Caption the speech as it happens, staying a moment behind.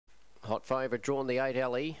hot favourite drawn the 8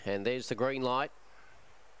 Ellie, and there's the green light.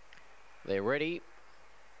 They're ready.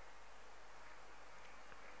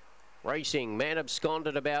 Racing, Man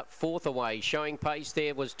Absconded about 4th away. Showing pace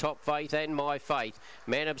there was Top Faith and My Faith.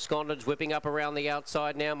 Man Absconded's whipping up around the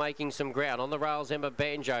outside now, making some ground. On the rails, Emma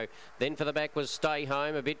Banjo. Then for the back was Stay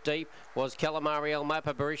Home. A bit deep was Calamari El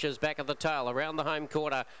Mapa. Barisha's back at the tail. Around the home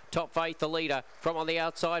quarter, Top Faith the leader. From on the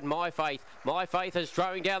outside, My Faith. My Faith is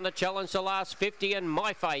throwing down the challenge to last 50, and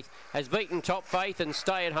My Faith has beaten Top Faith and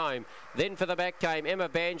Stay at Home. Then for the back came Emma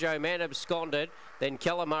Banjo, Man Absconded. Then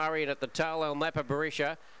Calamari, and at the tail, El Mapa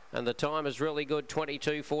Barisha. And the time is really good,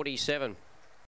 22:47.